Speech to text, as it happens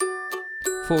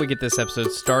before we get this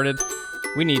episode started,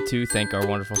 we need to thank our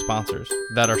wonderful sponsors.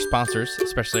 Without our sponsors,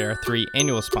 especially our 3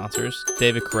 annual sponsors,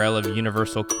 David Carell of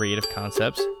Universal Creative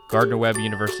Concepts, Gardner-Webb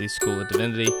University School of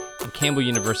Divinity, and Campbell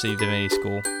University Divinity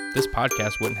School, this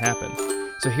podcast wouldn't happen.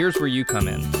 So here's where you come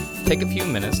in. Take a few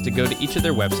minutes to go to each of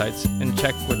their websites and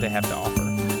check what they have to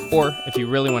offer. Or, if you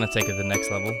really want to take it to the next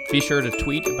level, be sure to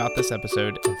tweet about this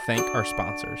episode and thank our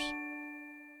sponsors.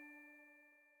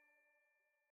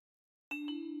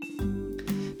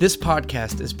 This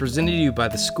podcast is presented to you by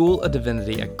the School of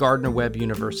Divinity at Gardner-Webb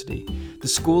University. The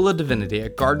School of Divinity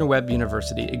at Gardner-Webb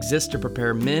University exists to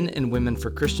prepare men and women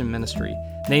for Christian ministry,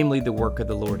 namely the work of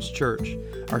the Lord's Church.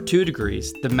 Our 2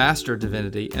 degrees, the Master of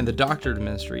Divinity and the Doctorate of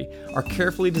Ministry, are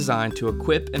carefully designed to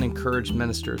equip and encourage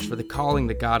ministers for the calling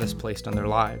that God has placed on their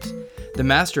lives. The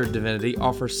Master of Divinity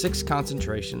offers 6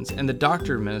 concentrations, and the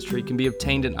Doctorate of Ministry can be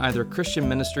obtained in either Christian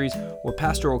ministries or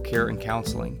pastoral care and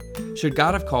counseling. Should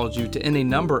God have called you to any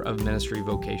number of ministry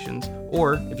vocations,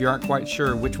 or if you aren't quite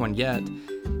sure which one yet,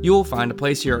 you will find a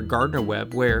place here at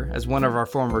Gardner-Webb where, as one of our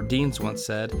former deans once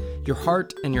said, your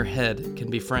heart and your head can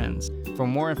be friends. For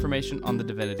more information on the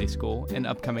Divinity School and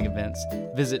upcoming events,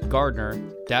 visit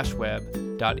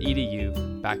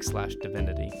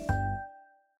gardner-webb.edu/divinity.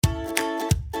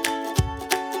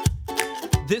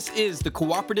 This is the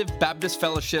Cooperative Baptist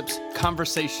Fellowship's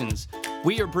Conversations.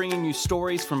 We are bringing you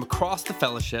stories from across the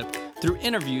fellowship through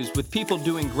interviews with people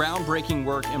doing groundbreaking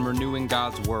work in renewing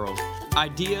God's world.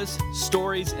 Ideas,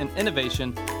 stories, and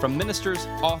innovation from ministers,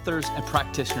 authors, and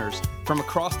practitioners from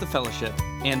across the fellowship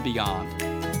and beyond.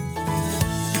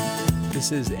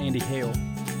 This is Andy Hale.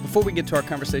 Before we get to our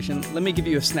conversation, let me give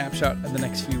you a snapshot of the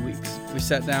next few weeks. We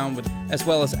sat down with, as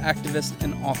well as activist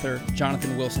and author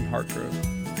Jonathan Wilson Hartgrove.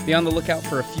 Be on the lookout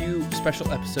for a few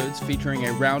special episodes featuring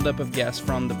a roundup of guests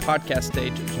from the podcast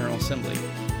stage at General Assembly.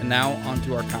 And now, on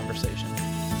to our conversation.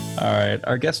 All right.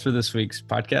 Our guest for this week's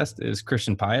podcast is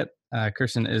Christian Pyatt.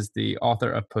 Christian is the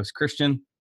author of Post-Christian,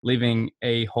 Leaving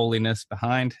a Holiness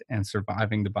Behind and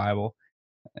Surviving the Bible.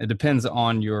 It depends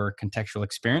on your contextual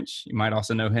experience. You might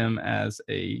also know him as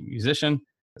a musician,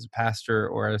 as a pastor,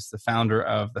 or as the founder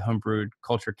of the Homebrewed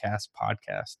Culture Cast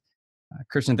podcast.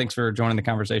 Christian, thanks for joining the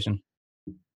conversation.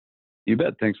 You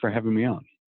bet. Thanks for having me on.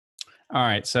 All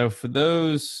right. So for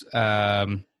those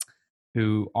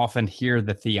who often hear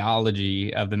the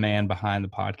theology of the man behind the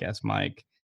podcast, Mike,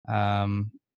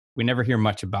 we never hear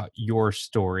much about your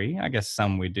story. I guess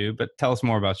some we do, but tell us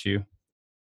more about you.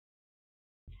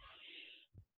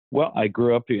 Well, I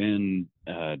grew up in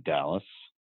Dallas,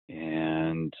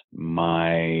 and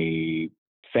my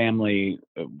family,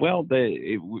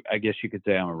 I guess you could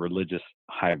say I'm a religious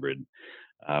hybrid.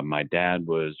 My dad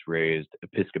was raised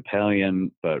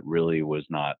Episcopalian, but really was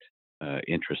not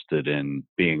interested in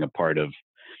being a part of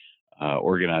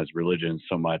organized religion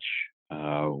so much.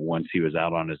 Once he was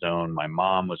out on his own, my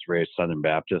mom was raised Southern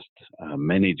Baptist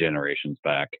many generations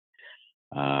back,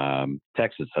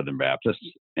 Texas Southern Baptist.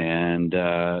 And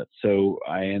so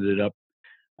I ended up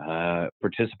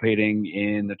participating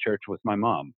in the church with my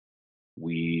mom.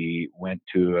 We went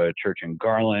to a church in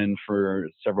Garland for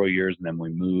several years, and then we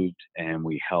moved and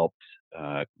we helped.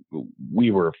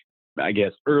 We were, I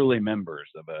guess, early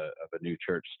members of a new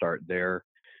church start there.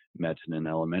 Met in an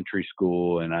elementary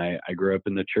school, and I grew up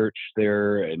in the church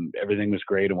there, and everything was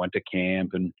great. I went to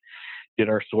camp and did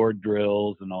our sword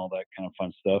drills and all that kind of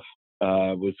fun stuff.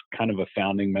 Was kind of a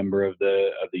founding member of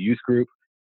the youth group.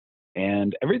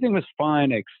 And everything was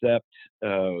fine except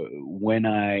when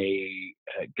I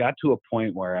got to a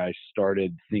point where I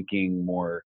started thinking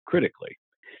more critically.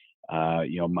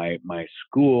 My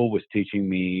school was teaching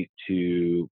me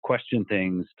to question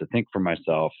things, to think for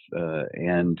myself,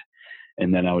 and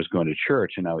then I was going to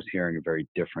church and I was hearing a very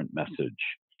different message.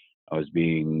 I was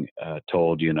being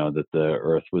told, that the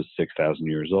earth was 6,000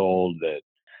 years old, that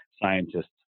scientists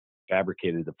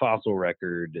fabricated the fossil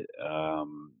record,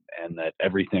 and that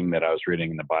everything that I was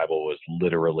reading in the Bible was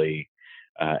literally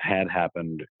had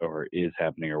happened or is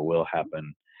happening or will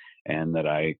happen, and that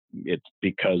it's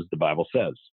because the Bible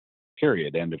says,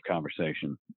 period, end of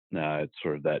conversation. It's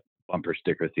sort of that bumper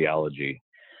sticker theology.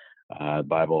 The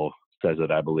Bible says it,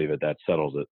 I believe it, that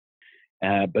settles it.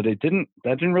 But that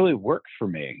didn't really work for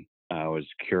me. I was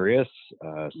curious.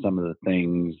 Some of the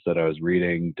things that I was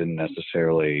reading didn't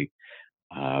necessarily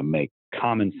make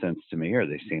common sense to me, or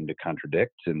they seemed to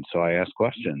contradict. And so I asked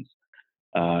questions.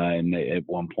 And at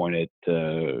one point it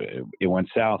went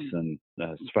south, and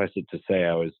suffice it to say,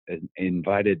 I was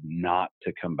invited not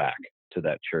to come back to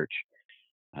that church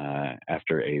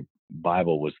after a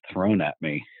Bible was thrown at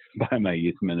me by my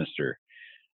youth minister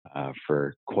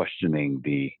for questioning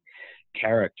the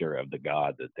character of the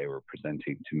God that they were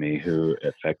presenting to me, who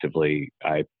effectively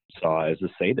I saw as a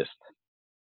sadist.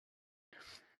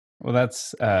 Well,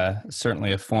 that's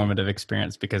certainly a formative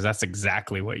experience, because that's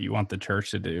exactly what you want the church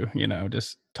to do.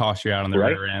 Just toss you out on the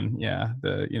Right? river end. Yeah,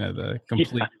 the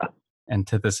complete Yeah.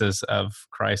 antithesis of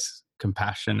Christ's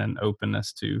compassion and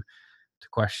openness to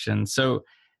questions. So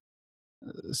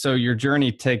your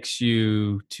journey takes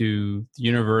you to the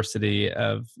University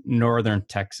of Northern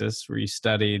Texas, where you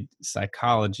studied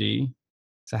psychology.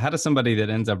 So how does somebody that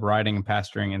ends up writing and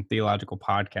pastoring and theological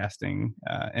podcasting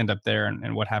end up there,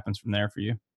 and what happens from there for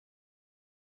you?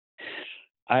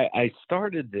 I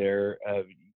started there.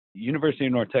 University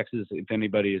of North Texas, if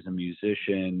anybody is a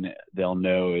musician, they'll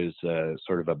know is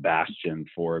sort of a bastion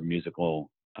for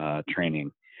musical training,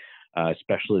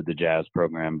 especially the jazz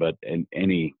program, but in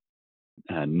any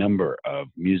number of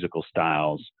musical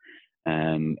styles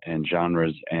and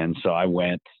genres. And so I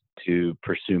went to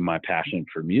pursue my passion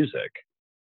for music.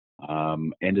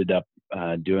 Ended up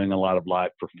doing a lot of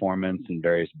live performance in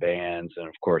various bands, and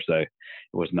of course, I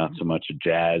was not so much a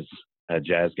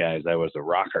jazz guy as I was a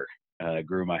rocker.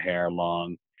 Grew my hair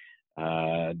long,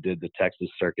 did the Texas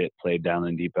circuit, played down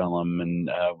in Deep Ellum, and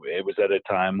it was at a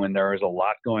time when there was a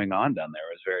lot going on down there.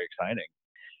 It was very exciting.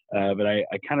 But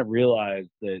I kind of realized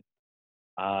that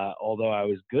although I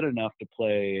was good enough to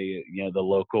play, the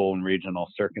local and regional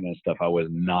circuit and stuff, I was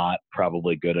not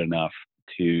probably good enough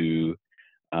to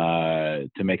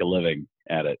make a living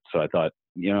at it. So I thought,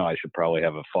 I should probably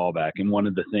have a fallback. And one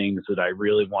of the things that I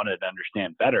really wanted to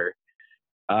understand better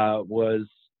was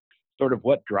sort of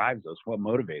what drives us, what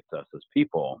motivates us as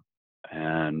people,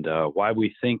 and why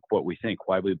we think what we think,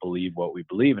 why we believe what we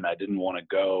believe. And I didn't want to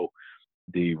go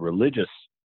the religious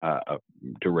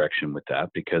direction with that,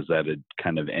 because that had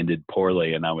kind of ended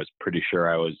poorly, and I was pretty sure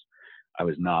I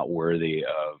was not worthy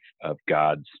of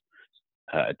God's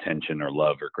attention or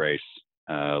love or grace,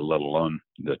 let alone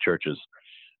the church's.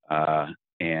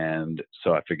 And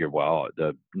so I figured, well,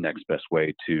 the next best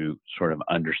way to sort of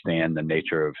understand the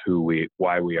nature of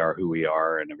why we are who we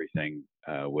are and everything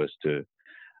was to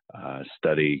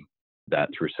study that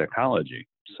through psychology.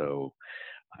 So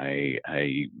I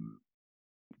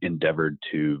endeavored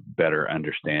to better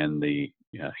understand the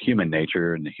human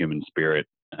nature and the human spirit,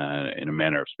 in a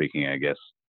manner of speaking, I guess,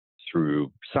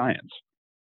 through science.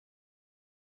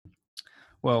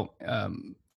 Well,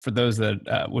 for those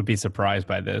that would be surprised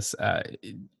by this,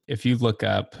 if you look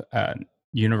up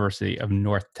University of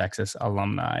North Texas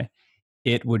alumni,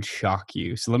 it would shock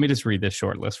you. So let me just read this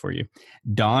short list for you.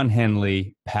 Don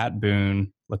Henley, Pat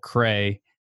Boone, Lecrae,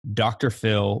 Dr.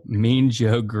 Phil, Mean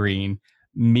Joe Green,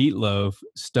 Meatloaf,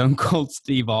 Stone Cold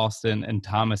Steve Austin, and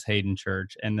Thomas Hayden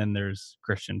Church. And then there's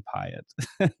Christian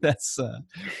Piatt. That's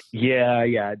yeah,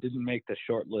 it didn't make the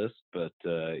short list, but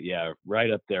yeah, right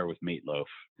up there with Meatloaf,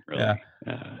 really.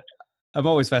 Yeah. I'm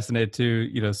always fascinated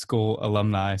too, school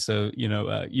alumni. So,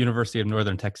 University of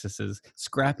Northern Texas is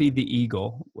Scrappy the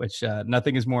Eagle, which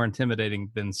nothing is more intimidating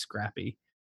than Scrappy.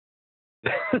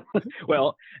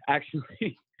 Well,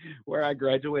 actually, where I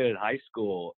graduated high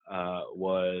school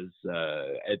was,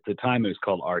 at the time, it was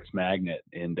called Arts Magnet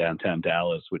in downtown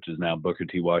Dallas, which is now Booker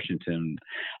T. Washington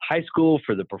High School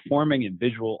for the Performing and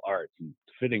Visual Arts. And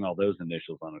fitting all those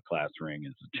initials on a class ring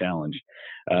is a challenge.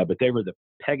 But they were the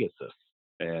Pegasus.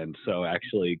 And so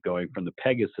actually going from the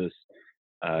Pegasus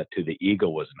to the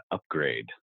Eagle was an upgrade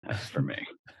for me.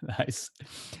 Nice.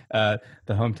 The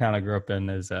hometown I grew up in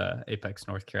is Apex,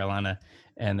 North Carolina,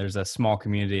 and there's a small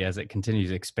community as it continues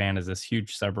to expand as this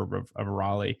huge suburb of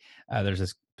Raleigh. There's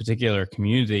this particular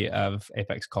community of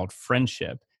Apex called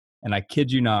Friendship, and I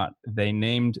kid you not, they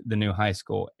named the new high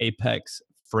school Apex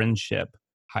Friendship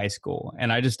High School,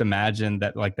 and I just imagined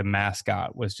that like the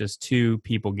mascot was just two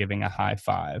people giving a high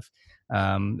five.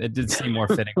 It did seem more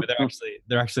fitting, but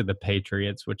they're actually the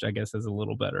Patriots, which I guess is a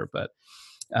little better. But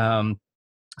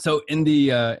so in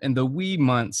the wee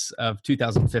months of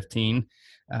 2015,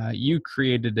 you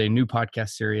created a new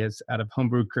podcast series out of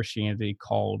homebrewed Christianity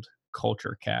called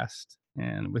Culture Cast,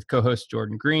 and with co-host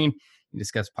Jordan Green, you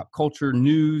discuss pop culture,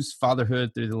 news,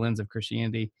 fatherhood through the lens of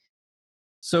Christianity.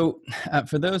 So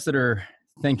for those that are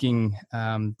thinking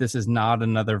this is not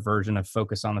another version of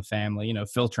Focus on the Family,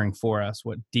 filtering for us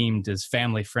what deemed as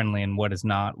family friendly and what is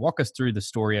not, walk us through the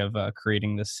story of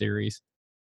creating this series.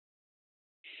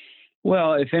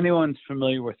 Well, if anyone's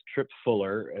familiar with Tripp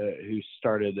Fuller, who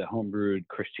started the Homebrewed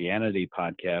Christianity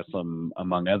podcast,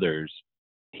 among others,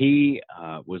 he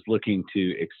was looking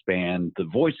to expand the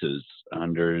voices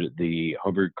under the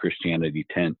Homebrewed Christianity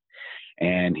tent.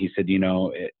 And he said,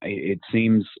 it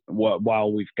seems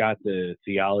while we've got the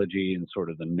theology and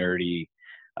sort of the nerdy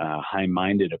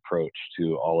high-minded approach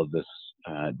to all of this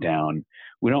down.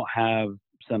 We don't have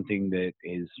something that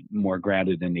is more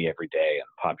grounded in the everyday and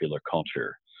popular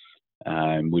culture.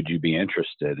 Would you be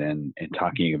interested in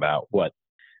talking about what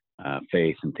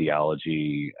faith and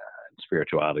theology and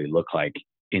spirituality look like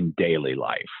in daily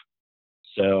life?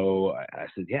 So I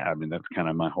said, yeah, I mean, that's kind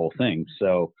of my whole thing.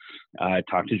 So I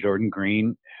talked to Jordan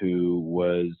Green, who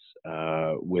was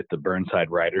with the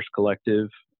Burnside Writers Collective.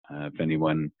 If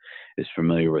anyone is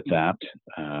familiar with that,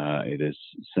 it has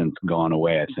since gone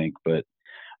away, I think, but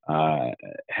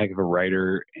heck of a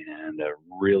writer and a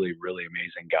really, really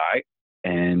amazing guy.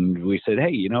 And we said,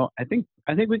 hey, I think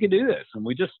we could do this. And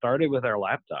we just started with our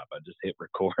laptop. I just hit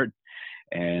record,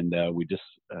 and we just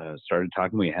started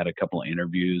talking. We had a couple of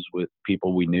interviews with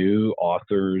people we knew,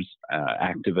 authors,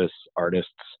 activists,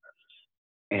 artists,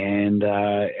 and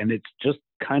it's just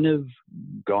kind of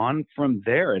gone from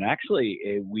there. And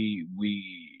actually, we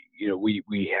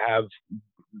have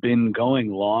been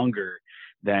going longer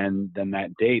than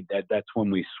that date. That's when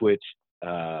we switched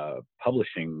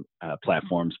publishing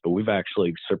platforms, but we've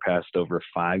actually surpassed over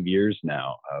 5 years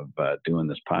now of doing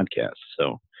this podcast.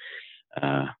 So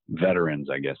veterans,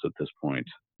 I guess, at this point,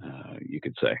 you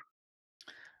could say.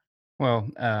 Well,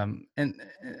 and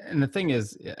the thing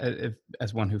is, if,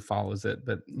 as one who follows it,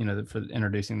 but for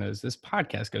introducing this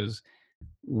podcast goes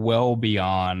well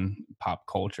beyond pop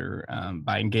culture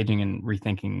by engaging in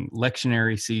rethinking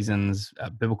lectionary seasons,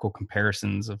 biblical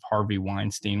comparisons of Harvey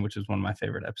Weinstein, which is one of my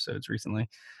favorite episodes recently,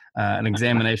 an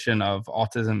examination of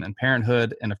autism and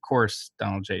parenthood, and of course,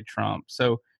 Donald J. Trump.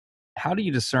 So how do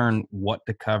you discern what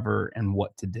to cover and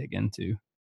what to dig into?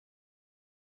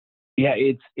 Yeah,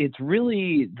 it's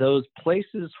really those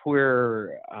places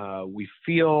where we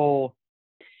feel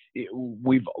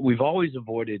we've always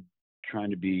avoided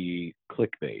trying to be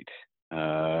clickbait.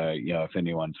 If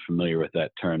anyone's familiar with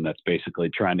that term, that's basically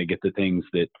trying to get the things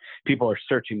that people are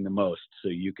searching the most, so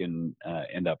you can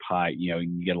end up high. You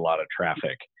can get a lot of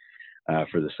traffic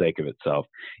for the sake of itself.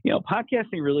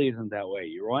 Podcasting really isn't that way.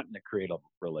 You're wanting to create a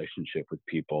relationship with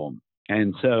people,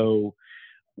 and so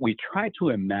we try to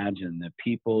imagine the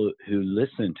people who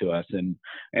listen to us and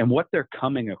what they're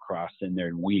coming across in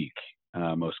their week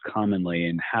most commonly,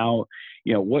 and how,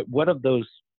 what of those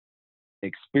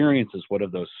experiences, what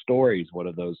of those stories, what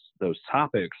of those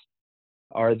topics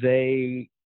are they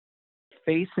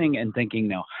facing and thinking,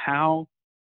 now, how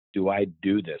do I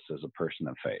do this as a person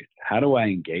of faith? How do I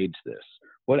engage this?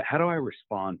 How do I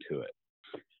respond to it?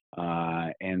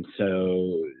 And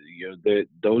so,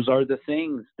 those are the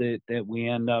things that we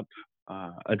end up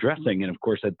addressing. And of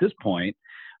course, at this point,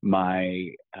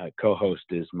 my co-host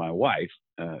is my wife,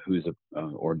 who's an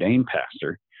ordained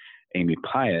pastor, Amy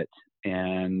Pyatt.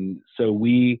 And so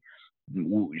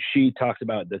she talks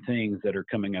about the things that are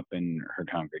coming up in her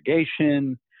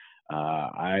congregation.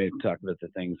 I talk about the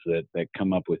things that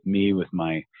come up with me in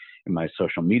my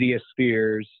social media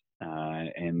spheres,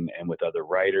 and with other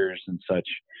writers and such,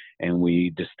 and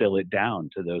we distill it down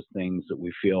to those things that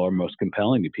we feel are most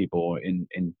compelling to people in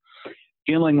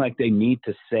feeling like they need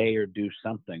to say or do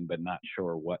something, but not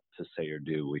sure what to say or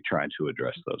do. We try to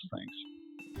address those things.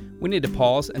 We need to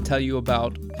pause and tell you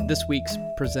about this week's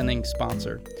presenting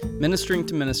sponsor. Ministering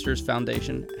to Ministers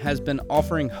Foundation has been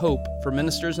offering hope for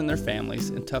ministers and their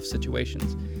families in tough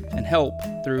situations, and help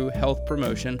through health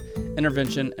promotion,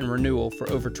 intervention, and renewal for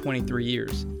over 23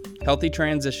 years. Healthy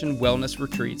Transition Wellness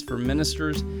Retreats for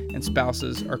ministers and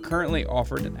spouses are currently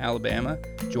offered in Alabama,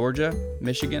 Georgia,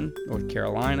 Michigan, North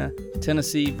Carolina,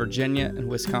 Tennessee, Virginia, and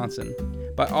Wisconsin.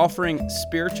 By offering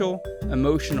spiritual,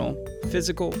 emotional,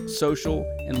 physical, social,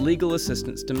 and legal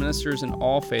assistance to ministers in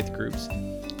all faith groups,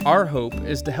 our hope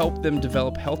is to help them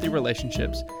develop healthy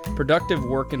relationships, productive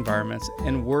work environments,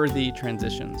 and worthy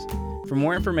transitions. For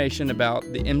more information about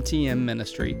the MTM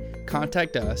ministry,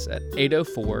 contact us at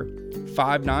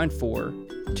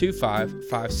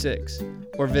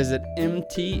 804-594-2556 or visit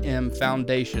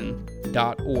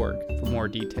mtmfoundation.org for more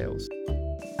details.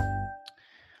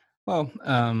 Well,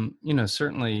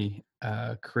 certainly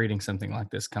creating something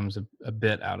like this comes a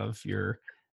bit out of your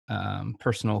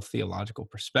personal theological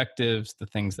perspectives, the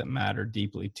things that matter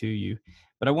deeply to you.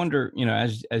 But I wonder,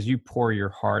 as you pour your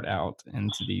heart out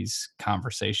into these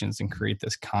conversations and create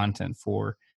this content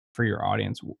for your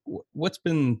audience, what's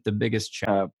been the biggest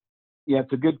challenge? Yeah,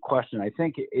 it's a good question. I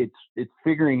think it's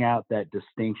figuring out that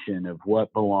distinction of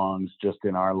what belongs just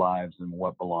in our lives and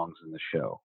what belongs in the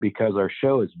show, because our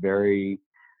show is very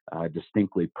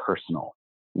distinctly personal.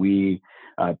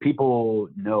 People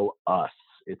know us.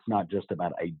 It's not just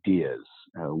about ideas.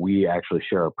 We actually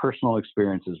share our personal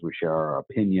experiences. We share our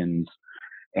opinions,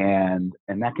 and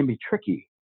that can be tricky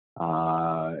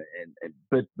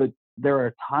But there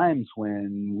are times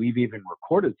when we've even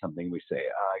recorded something. We say,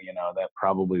 that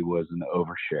probably was an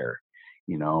overshare,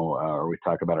 or we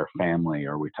talk about our family,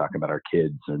 or we talk about our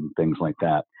kids and things like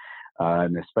that.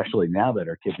 And especially now that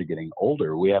our kids are getting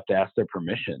older, we have to ask their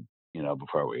permission,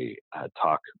 before we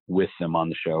talk with them on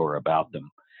the show or about them.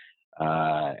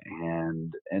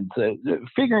 And so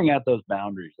figuring out those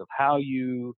boundaries of how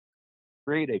you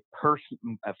create a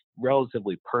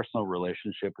relatively personal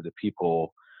relationship with the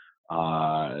people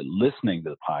listening to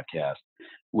the podcast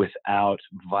without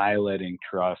violating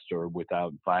trust or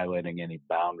without violating any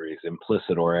boundaries,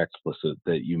 implicit or explicit,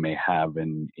 that you may have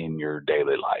in your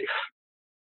daily life.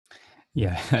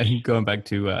 Yeah, going back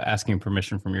to asking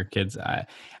permission from your kids, I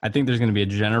think there's going to be a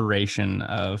generation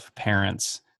of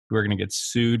parents who are going to get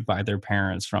sued by their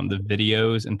parents from the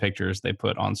videos and pictures they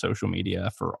put on social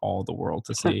media for all the world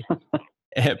to see.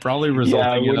 It probably Yeah, I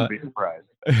resulting in wouldn't be surprised.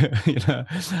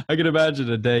 I can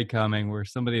imagine a day coming where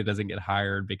somebody doesn't get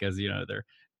hired because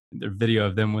their video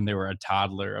of them when they were a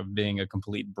toddler of being a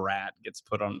complete brat gets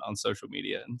put on social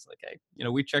media, and it's like, hey,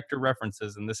 we checked your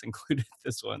references and this included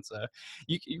this one. So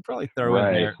you probably throw in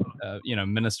Right. there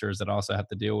ministers that also have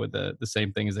to deal with the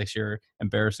same thing as they share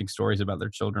embarrassing stories about their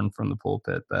children from the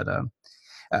pulpit. But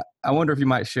I wonder if you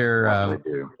might share Probably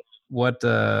do.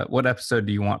 what episode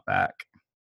do you want back?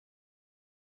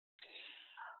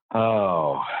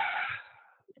 Oh,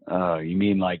 you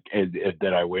mean like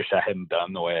that I wish I hadn't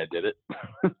done the way I did it?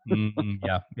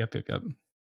 Yeah, yep.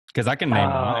 Because I can name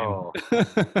mine.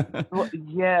 Well,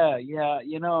 yeah.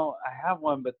 I have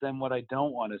one, but then what I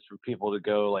don't want is for people to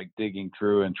go like digging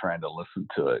through and trying to listen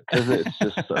to it, because it's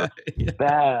just so Yeah.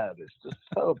 bad. It's just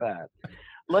so bad.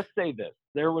 Let's say this.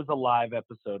 There was a live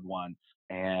episode once,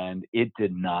 and it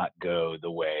did not go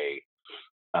the way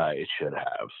it should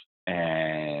have.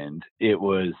 And it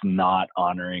was not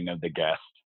honoring of the guest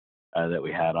that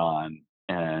we had on.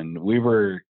 And we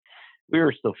were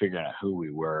still figuring out who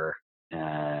we were.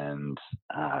 And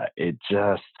it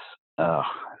just,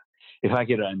 if I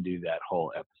could undo that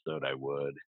whole episode, I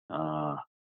would.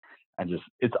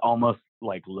 It's almost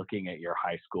like looking at your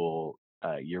high school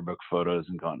yearbook photos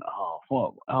and going, oh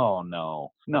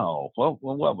no, what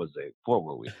was it? What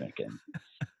were we thinking?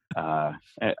 I'll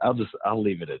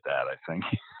leave it at that. I think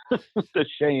the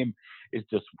shame is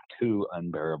just too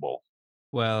unbearable.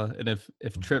 Well, and if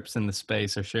Trips in the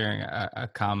Space are sharing a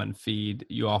common feed,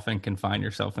 you often can find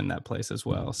yourself in that place as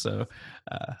well. So,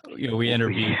 we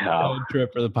interviewed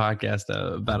Trip for the podcast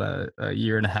about a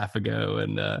year and a half ago,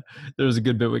 and there was a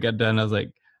good bit we got done. I was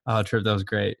like, "Oh, Trip, that was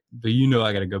great," but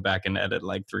I got to go back and edit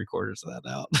like 3/4 of that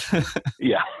out.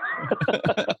 Yeah.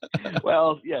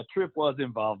 Well, yeah, Trip was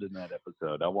involved in that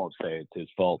episode. I won't say it's his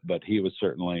fault, but he was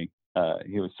certainly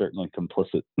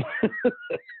complicit.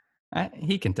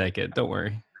 He can take it. Don't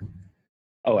worry.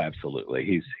 Oh,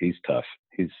 absolutely. He's tough.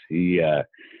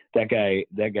 That guy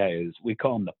is, we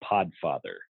call him the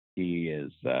Podfather.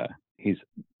 He's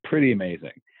pretty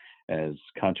amazing, as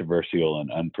controversial and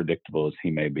unpredictable as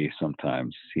he may be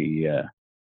sometimes. He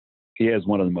has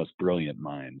one of the most brilliant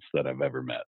minds that I've ever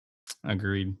met.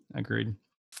 Agreed.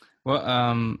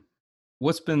 Well,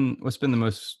 what's been the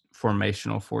most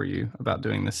formational for you about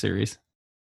doing this series?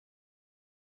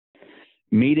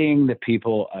 Meeting the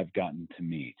people I've gotten to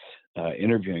meet,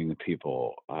 interviewing the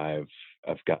people I've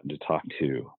gotten to talk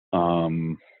to.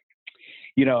 I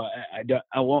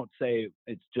won't say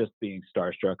it's just being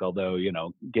starstruck, although,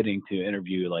 getting to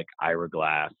interview like Ira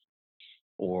Glass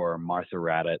or Martha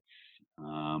Raddatz,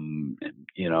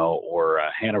 or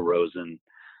Hannah Rosen,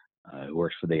 who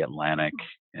works for The Atlantic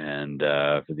and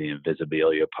for the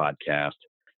Invisibilia podcast.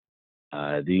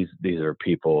 These are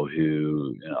people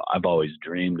who I've always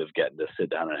dreamed of getting to sit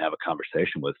down and have a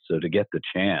conversation with. So to get the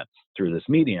chance through this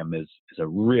medium is a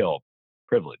real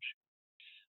privilege.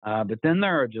 But then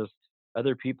there are just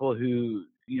other people who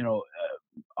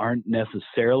aren't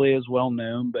necessarily as well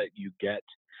known, but you get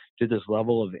to this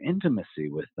level of intimacy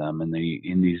with them in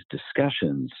these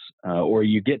discussions, or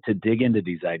you get to dig into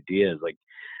these ideas. Like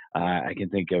I can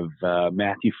think of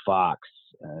Matthew Fox,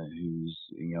 who's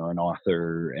an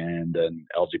author and an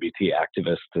LGBT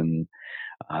activist, and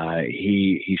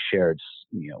he shared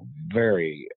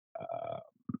very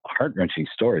heart-wrenching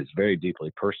stories, very deeply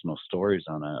personal stories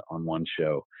on one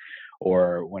show.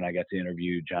 Or when I got to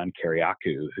interview John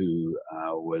Kiriakou, who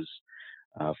was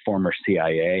former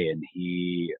CIA, and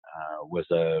he was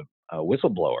a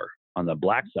whistleblower on the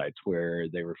black sites where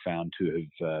they were found to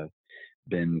have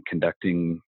been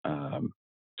conducting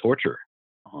torture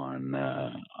on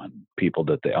people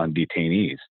on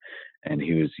detainees, and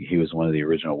he was one of the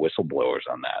original whistleblowers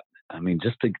on that. I mean,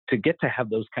 just to get to have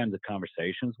those kinds of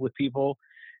conversations with people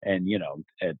and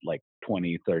at like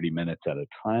 20, 30 minutes at a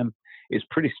time is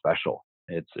pretty special.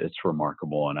 It's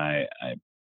remarkable, and I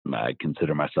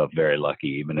consider myself very lucky,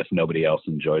 even if nobody else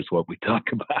enjoys what we talk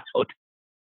about.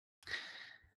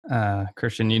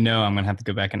 Christian, I'm going to have to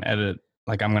go back and edit.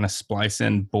 Like, I'm going to splice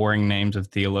in boring names of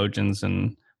theologians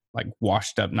and like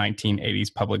washed up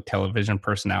 1980s public television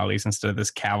personalities instead of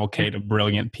this cavalcade of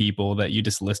brilliant people that you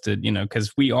just listed,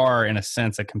 because we are, in a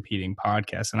sense, a competing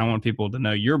podcast. And I want people to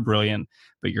know you're brilliant,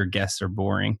 but your guests are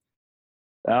boring.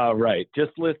 Right.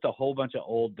 Just list a whole bunch of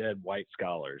old dead white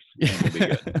scholars and we'll be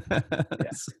good.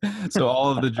 Yeah. So all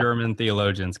of the German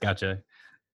theologians. Gotcha.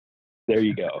 There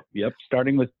you go. Yep.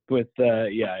 Starting with we'll leave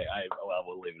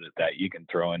it at that. You can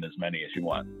throw in as many as you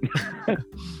want.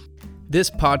 This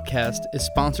podcast is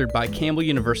sponsored by Campbell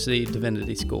University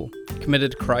Divinity School,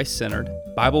 committed to Christ-centered,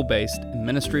 Bible-based, and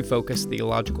ministry-focused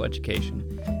theological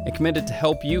education, and committed to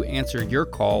help you answer your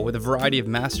call with a variety of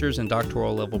master's and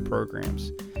doctoral level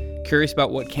programs. Curious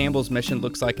about what Campbell's mission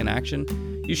looks like in action?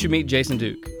 You should meet Jason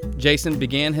Duke. Jason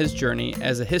began his journey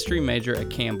as a history major at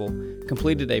Campbell,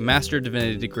 completed a Master of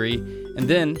Divinity degree, and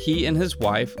then he and his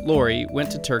wife, Lori,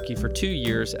 went to Turkey for 2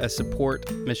 years as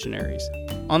support missionaries.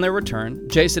 On their return,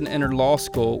 Jason entered law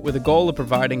school with a goal of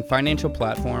providing financial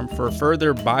platform for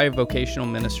further bivocational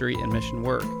ministry and mission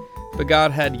work. But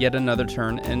God had yet another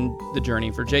turn in the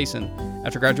journey for Jason.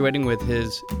 After graduating with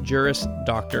his Juris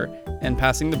Doctor and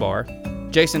passing the bar,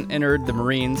 Jason entered the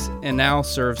Marines and now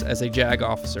serves as a JAG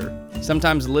officer.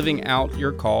 Sometimes living out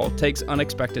your call takes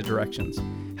unexpected directions.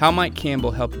 How might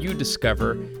Campbell help you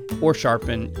discover or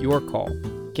sharpen your call?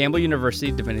 Campbell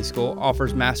University Divinity School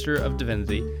offers Master of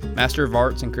Divinity, Master of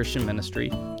Arts in Christian Ministry,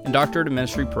 and Doctorate of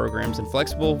Ministry programs in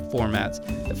flexible formats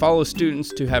that follow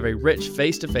students to have a rich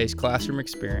face-to-face classroom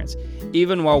experience,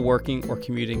 even while working or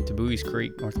commuting to Buies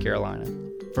Creek, North Carolina.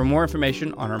 For more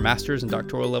information on our master's and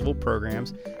doctoral level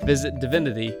programs, visit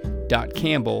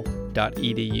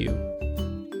divinity.campbell.edu.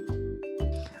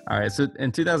 All right, so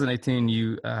in 2018,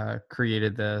 you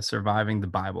created the Surviving the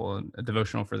Bible, a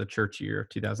devotional for the church year of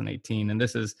 2018. And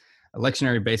this is a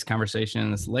lectionary-based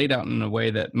conversation that's laid out in a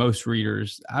way that most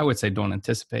readers, I would say, don't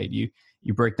anticipate. You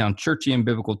break down churchy and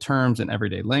biblical terms in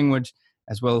everyday language,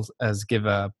 as well as give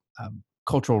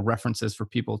cultural references for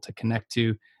people to connect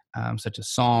to, such as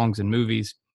songs and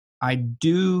movies. I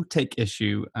do take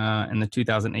issue in the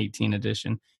 2018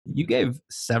 edition. You gave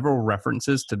several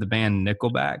references to the band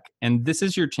Nickelback, and this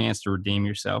is your chance to redeem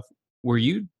yourself. Were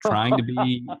you trying to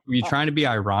be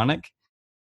ironic?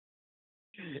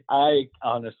 I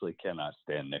honestly cannot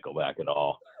stand Nickelback at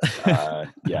all.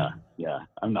 Yeah,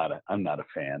 I'm not a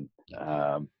fan.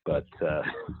 But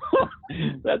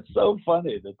that's so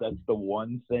funny that's the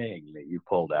one thing that you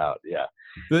pulled out. Yeah.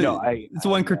 It's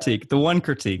one critique. The one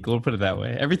critique, we'll put it that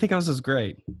way. Everything else is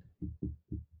great.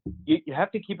 You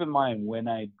have to keep in mind when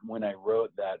I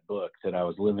wrote that book that I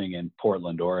was living in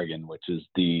Portland, Oregon, which is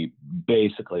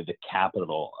basically the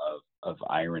capital of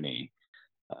irony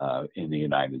in the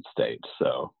United States.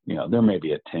 So, there may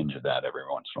be a tinge of that every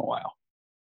once in a while.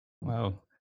 Wow.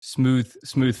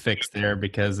 Smooth fix there,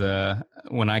 because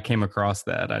when I came across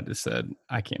that, I just said,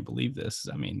 I can't believe this.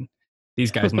 I mean,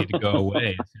 these guys need to go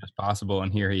away as soon as possible.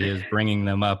 And here he is bringing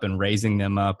them up and raising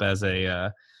them up as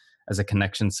a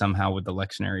connection somehow with the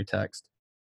lectionary text.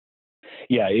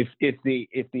 Yeah, if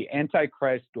the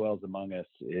Antichrist dwells among us,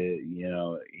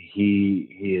 he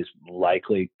is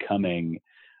likely coming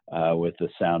with the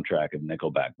soundtrack of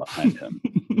Nickelback behind him.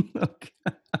 Okay.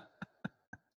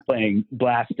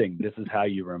 Blasting, "This Is How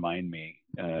You Remind Me,"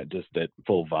 just at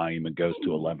full volume. It goes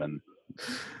to 11.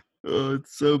 Oh,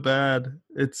 it's so bad.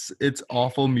 It's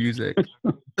awful music.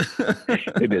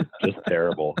 It is just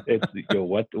terrible. It's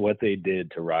what they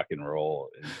did to rock and roll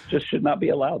just should not be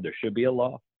allowed. There should be a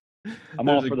law. I'm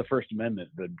all for the First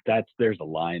Amendment, but there's a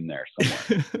line there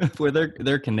somewhere. Well,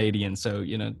 they're Canadian, so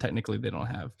technically they don't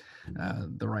have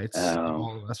the rights of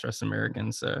all of us rest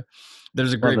Americans. So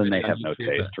there's a great. Well, then they have no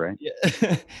taste, right? Yeah.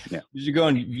 Yeah. You should go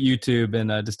on YouTube and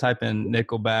just type in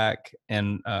Nickelback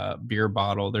and beer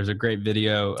bottle. There's a great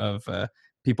video of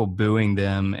people booing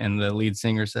them, and the lead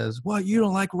singer says, "What, you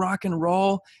don't like rock and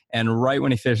roll?" And right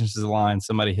when he finishes the line,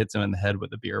 somebody hits him in the head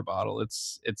with a beer bottle.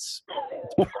 It's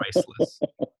priceless.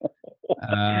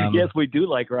 Yes, we do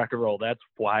like rock and roll. That's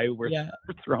why we're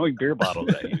throwing beer bottles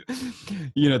at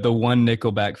you. The one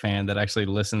Nickelback fan that actually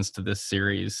listens to this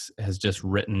series has just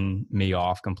written me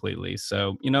off completely.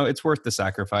 So, it's worth the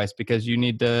sacrifice, because you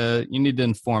need to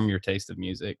inform your taste of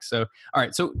music. So, all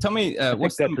right. So tell me, I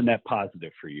think that's a net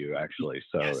positive for you, actually.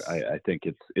 So yes. I think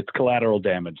it's collateral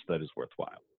damage that is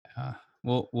worthwhile.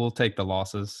 We'll take the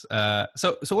losses.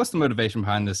 So what's the motivation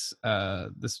behind this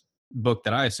book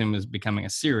that I assume is becoming a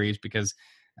series because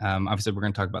obviously we're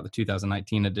going to talk about the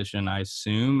 2019 edition. I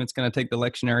assume it's going to take the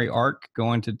lectionary arc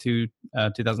going to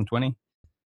 2020.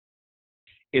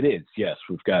 It is, yes.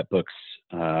 We've got books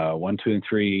 1, 2, and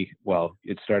 3. Well,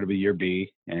 it started with year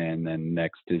B, and then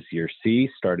next is year C,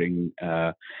 starting.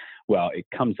 It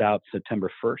comes out September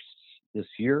 1st this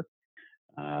year,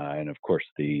 and of course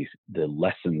the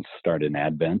lessons start in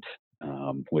Advent,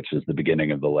 which is the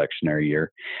beginning of the lectionary year.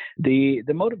 The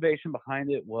motivation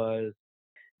behind it was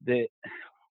that,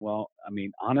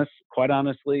 quite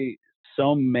honestly,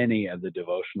 so many of the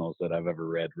devotionals that I've ever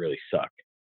read really suck.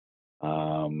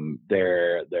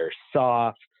 They're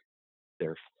soft,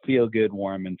 they're feel good,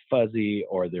 warm and fuzzy,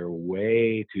 or they're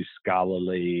way too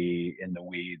scholarly in the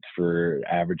weeds for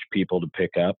average people to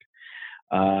pick up.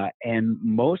 And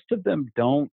most of them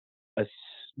don't.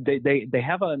 They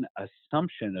have an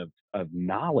assumption of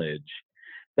knowledge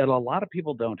that a lot of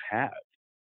people don't have.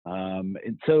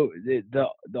 And so the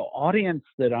audience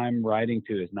that I'm writing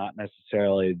to is not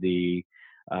necessarily the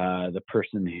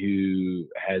person who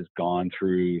has gone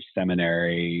through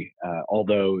seminary,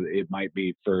 although it might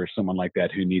be for someone like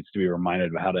that who needs to be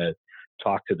reminded of how to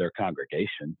talk to their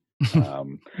congregation,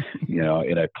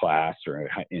 in a class or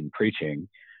in preaching,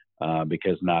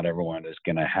 because not everyone is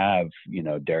going to have,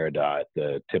 Derrida at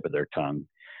the tip of their tongue,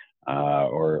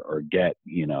 or get,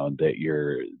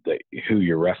 that who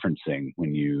you're referencing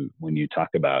when you talk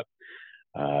about,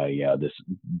 this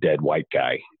dead white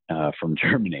guy from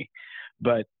Germany.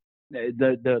 But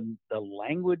the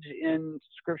language in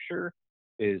Scripture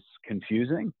is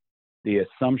confusing. The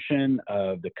assumption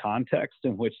of the context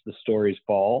in which the stories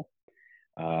fall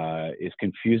is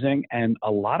confusing, and a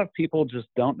lot of people just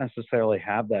don't necessarily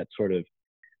have that sort of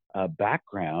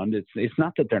background. It's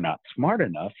not that they're not smart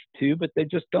enough to, but they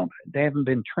just don't. They haven't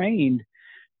been trained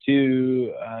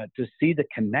to see the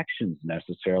connections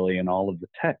necessarily in all of the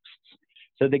texts.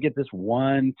 So they get this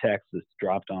one text that's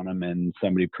dropped on them, and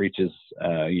somebody preaches,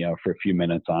 for a few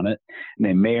minutes on it, and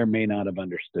they may or may not have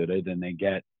understood it, and they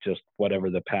get just whatever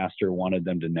the pastor wanted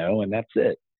them to know, and that's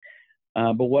it.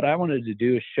 But what I wanted to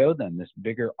do is show them this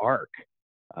bigger arc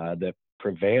that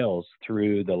prevails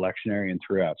through the lectionary and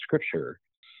throughout Scripture.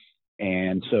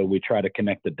 And so we try to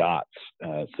connect the dots.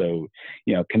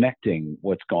 Connecting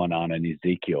what's going on in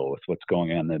Ezekiel with what's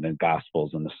going on in the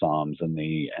Gospels and the Psalms and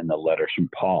the letters from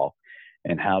Paul,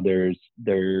 and how they're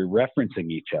referencing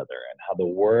each other, and how the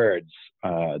words,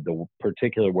 the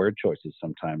particular word choices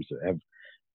sometimes have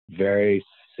very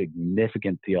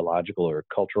significant theological or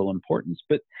cultural importance,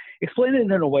 but explain it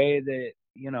in a way that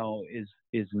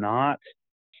is not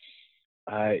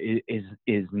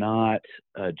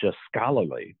just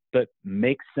scholarly, but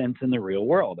makes sense in the real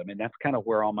world. I mean, that's kind of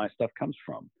where all my stuff comes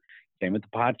from. Same with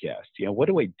the podcast. What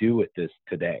do I do with this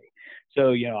today?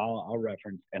 So, I'll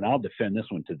reference, and I'll defend this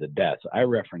one to the death. I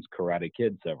reference Karate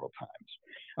Kid several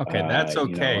times. Okay, that's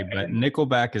okay, but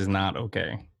Nickelback is not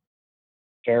okay.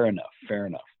 Fair enough.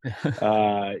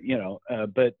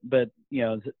 But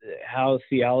how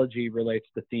theology relates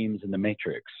to themes in the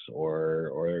Matrix,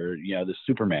 or the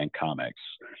Superman comics,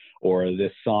 or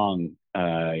this song,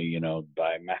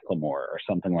 by Macklemore or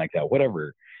something like that,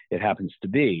 whatever it happens to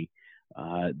be.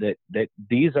 That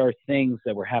these are things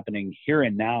that were happening here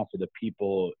and now for the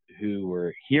people who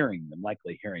were hearing them,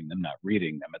 likely hearing them, not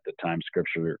reading them at the time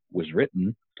Scripture was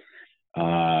written,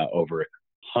 over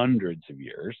hundreds of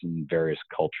years in various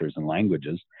cultures and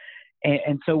languages.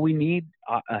 And so we need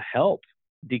a help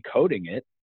decoding it,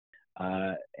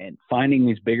 and finding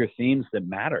these bigger themes that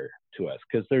matter to us,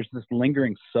 because there's this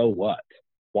lingering so what?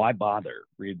 Why bother?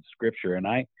 Read Scripture. And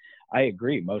I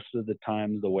agree. Most of the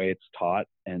time, the way it's taught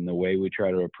and the way we try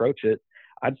to approach it,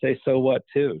 I'd say so what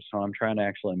too. So I'm trying to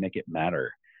actually make it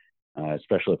matter,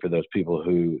 especially for those people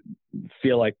who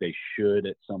feel like they should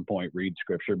at some point read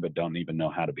Scripture but don't even know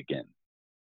how to begin.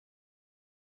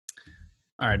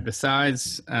 All right.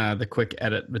 Besides the quick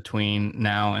edit between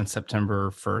now and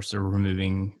September 1st, or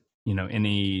removing,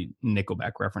 any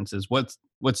Nickelback references, what's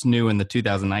new in the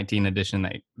 2019 edition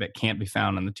that can't be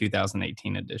found in the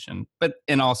 2018 edition?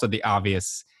 And also the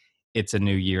obvious, it's a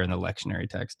new year in the lectionary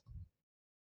text.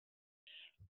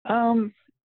 We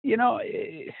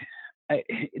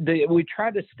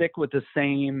try to stick with the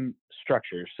same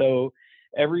structure. So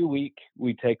every week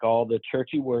we take all the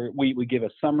churchy word, we give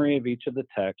a summary of each of the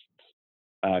texts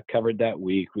covered that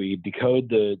week. We decode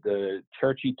the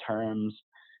churchy terms.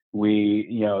 We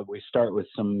start with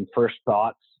some first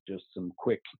thoughts, just some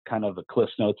quick kind of a Cliff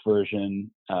Notes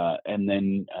version, and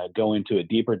then go into a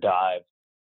deeper dive,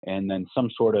 and then some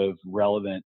sort of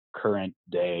relevant current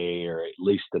day, or at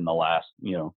least in the last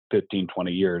 15,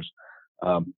 20 years,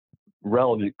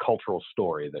 relevant cultural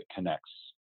story that connects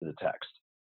to the text,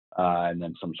 and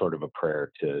then some sort of a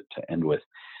prayer to end with.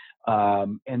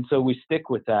 And so we stick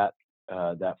with that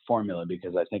formula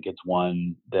because I think it's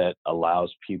one that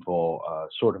allows people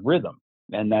sort of rhythm,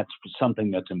 and that's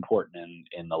something that's important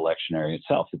in the lectionary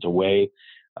itself. It's a way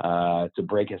to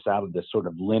break us out of this sort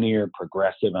of linear,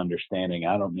 progressive understanding.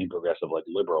 I don't mean progressive like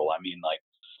liberal. I mean like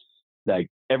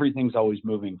everything's always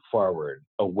moving forward,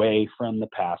 away from the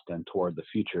past and toward the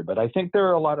future. But I think there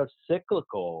are a lot of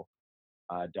cyclical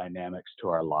dynamics to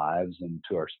our lives and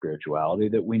to our spirituality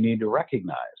that we need to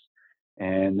recognize.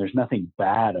 And there's nothing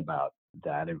bad about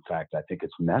that. In fact, I think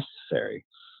it's necessary.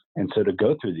 And so to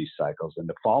go through these cycles and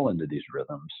to fall into these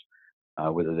rhythms,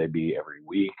 whether they be every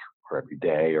week or every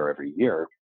day or every year,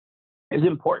 is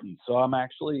important. So I'm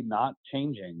actually not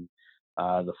changing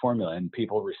the formula, and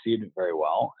people received it very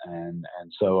well. And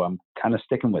so I'm kind of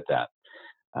sticking with that.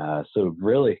 So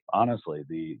really, honestly,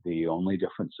 the only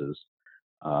differences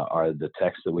are the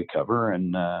texts that we cover,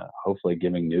 and hopefully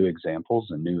giving new examples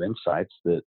and new insights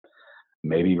that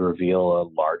maybe reveal a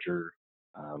larger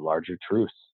truth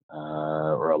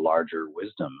or a larger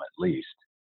wisdom, at least,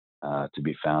 to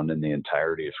be found in the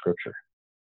entirety of Scripture.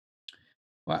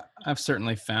 Well, I've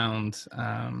certainly found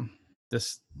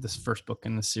this first book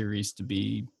in the series to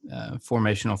be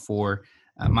formational for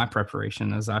my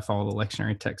preparation as I follow the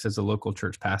lectionary text as a local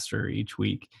church pastor each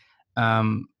week.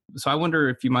 So I wonder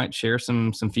if you might share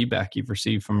some feedback you've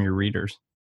received from your readers.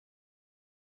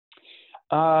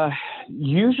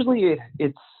 Usually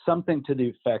it's something to the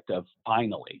effect of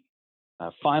finally.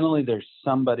 Finally, there's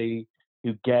somebody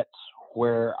who gets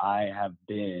where I have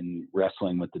been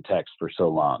wrestling with the text for so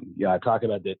long. I talk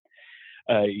about that.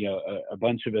 A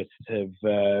bunch of us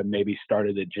have maybe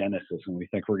started at Genesis, and we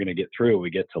think we're going to get through. We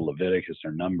get to Leviticus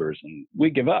or Numbers, and we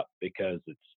give up because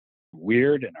it's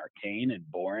weird and arcane and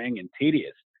boring and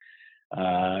tedious.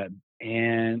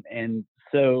 And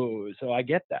so I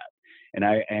get that, and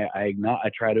I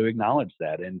try to acknowledge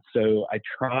that, and so I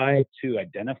try to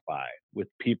identify with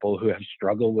people who have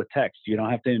struggled with text. You don't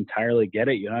have to entirely get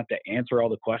it. You don't have to answer all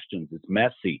the questions. It's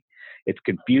messy. It's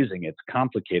confusing. It's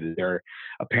complicated. There are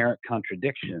apparent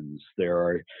contradictions. There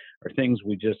are things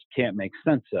we just can't make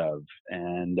sense of.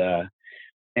 And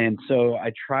so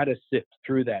I try to sift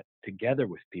through that together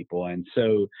with people. And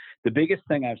so the biggest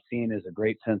thing I've seen is a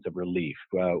great sense of relief.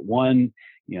 One,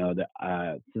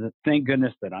 thank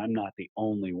goodness that I'm not the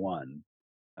only one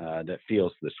that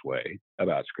feels this way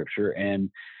about Scripture.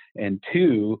 And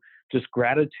two, just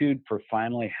gratitude for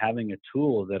finally having a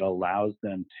tool that allows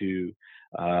them to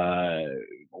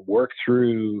work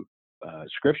through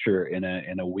Scripture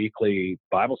in a weekly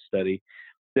Bible study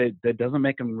that doesn't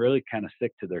make them really kind of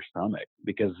sick to their stomach,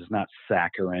 because it's not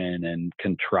saccharine and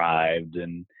contrived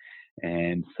and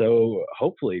so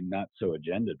hopefully not so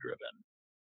agenda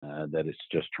driven that it's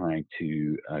just trying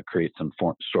to create some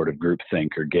sort of groupthink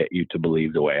or get you to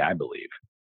believe the way I believe.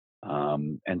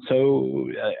 And so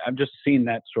I've just seen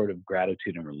that sort of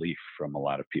gratitude and relief from a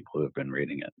lot of people who have been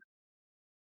reading it.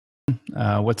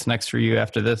 What's next for you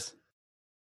after this?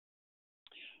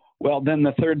 Well, then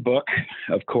the third book,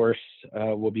 of course,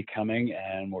 will be coming,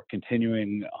 and we're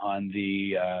continuing on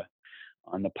the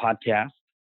podcast.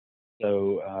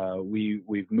 So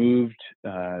we've moved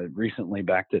recently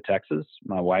back to Texas.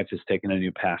 My wife has taken a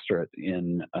new pastorate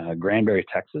in Granbury,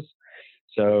 Texas.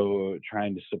 So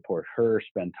trying to support her,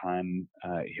 spend time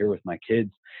here with my kids.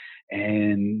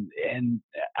 And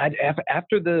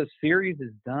after the series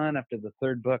is done, after the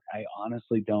third book, I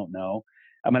honestly don't know.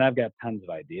 I mean, I've got tons of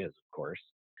ideas, of course.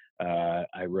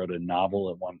 I wrote a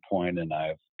novel at one point, and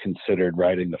I've considered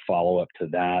writing the follow-up to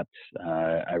that.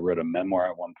 I wrote a memoir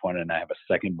at one point, and I have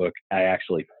a second book I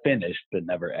actually finished but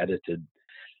never edited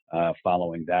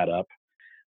following that up.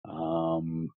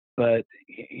 But,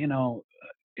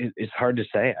 it's hard to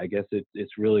say. I guess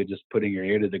it's really just putting your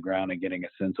ear to the ground and getting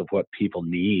a sense of what people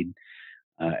need,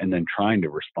 and then trying to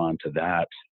respond to that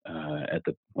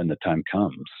when the time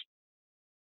comes.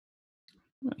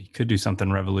 You could do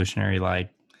something revolutionary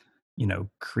like,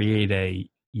 create a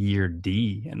year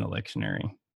D in the lectionary.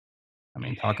 I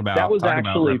mean, talk about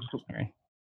revolutionary.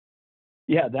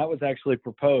 Yeah, that was actually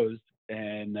proposed.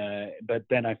 And but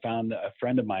then I found that a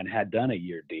friend of mine had done a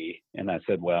year D, and I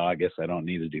said, well, I guess I don't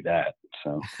need to do that.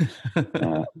 So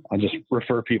I'll just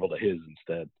refer people to his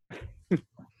instead.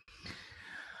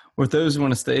 For those who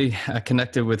want to stay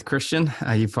connected with Christian,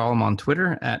 you follow him on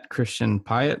Twitter at Christian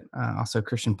Pyatt, also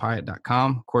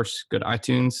ChristianPyatt.com. Of course, go to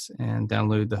iTunes and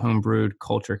download the Homebrewed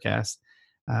Culturecast.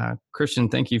 Christian,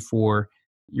 thank you for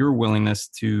your willingness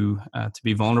to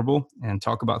be vulnerable and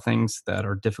talk about things that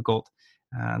are difficult.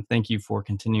 Thank you for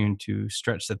continuing to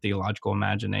stretch the theological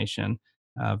imagination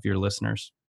of your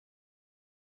listeners.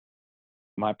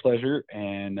 My pleasure,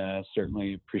 and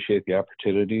certainly appreciate the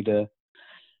opportunity to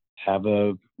have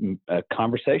a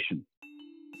conversation.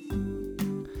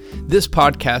 This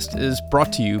podcast is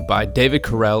brought to you by David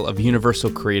Carell of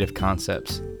Universal Creative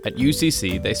Concepts. At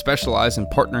UCC, they specialize in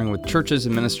partnering with churches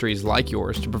and ministries like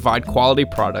yours to provide quality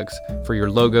products for your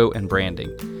logo and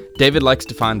branding. David likes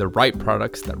to find the right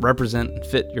products that represent and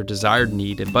fit your desired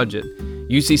need and budget.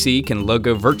 UCC can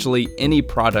logo virtually any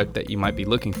product that you might be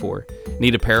looking for.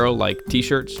 Need apparel like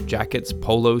t-shirts, jackets,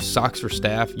 polos, socks for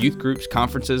staff, youth groups,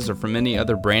 conferences, or for many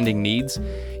other branding needs?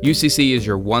 UCC is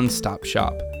your one-stop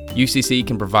shop. UCC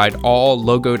can provide all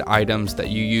logoed items that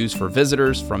you use for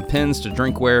visitors, from pins to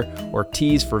drinkware or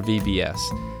tees for VBS.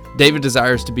 David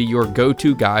desires to be your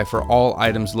go-to guy for all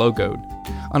items logoed.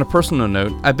 On a personal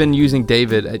note, I've been using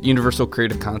David at Universal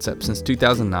Creative Concepts since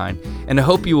 2009, and I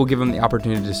hope you will give him the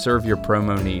opportunity to serve your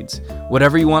promo needs.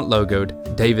 Whatever you want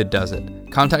logoed, David does it.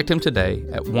 Contact him today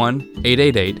at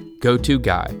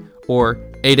 1-888-GO-TO-GUY or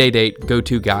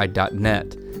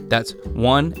 888-GO-TO-GUY.net. That's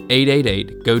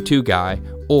 1-888-GO-TO-GUY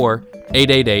or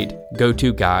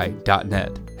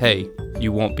 888-GO-TO-GUY.net. Hey,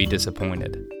 you won't be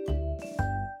disappointed.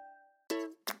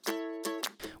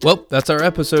 Well, that's our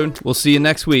episode. We'll see you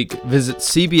next week. Visit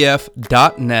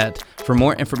cbf.net for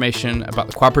more information about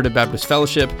the Cooperative Baptist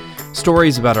Fellowship,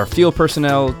 stories about our field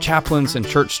personnel, chaplains, and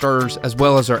church starters, as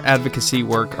well as our advocacy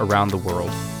work around the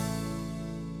world.